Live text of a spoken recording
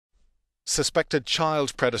suspected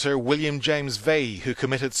child predator William James Vahey, who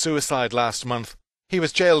committed suicide last month. He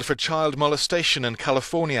was jailed for child molestation in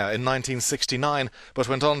California in 1969, but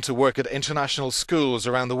went on to work at international schools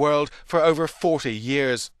around the world for over 40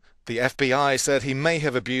 years. The FBI said he may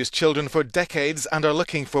have abused children for decades and are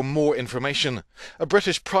looking for more information. A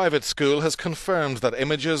British private school has confirmed that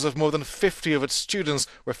images of more than 50 of its students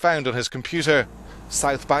were found on his computer.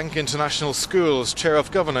 South Bank International School's Chair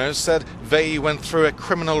of Governors said Vahey went through a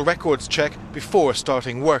criminal records check before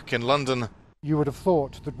starting work in London. You would have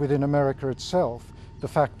thought that within America itself, the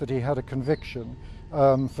fact that he had a conviction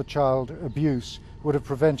for child abuse would have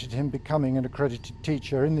prevented him becoming an accredited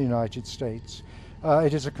teacher in the United States.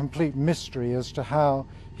 It is a complete mystery as to how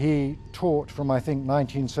he taught from, I think,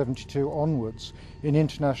 1972 onwards in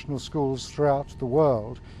international schools throughout the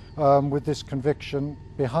world with this conviction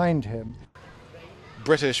behind him.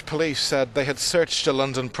 British police said they had searched a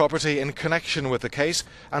London property in connection with the case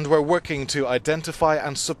and were working to identify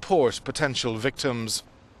and support potential victims.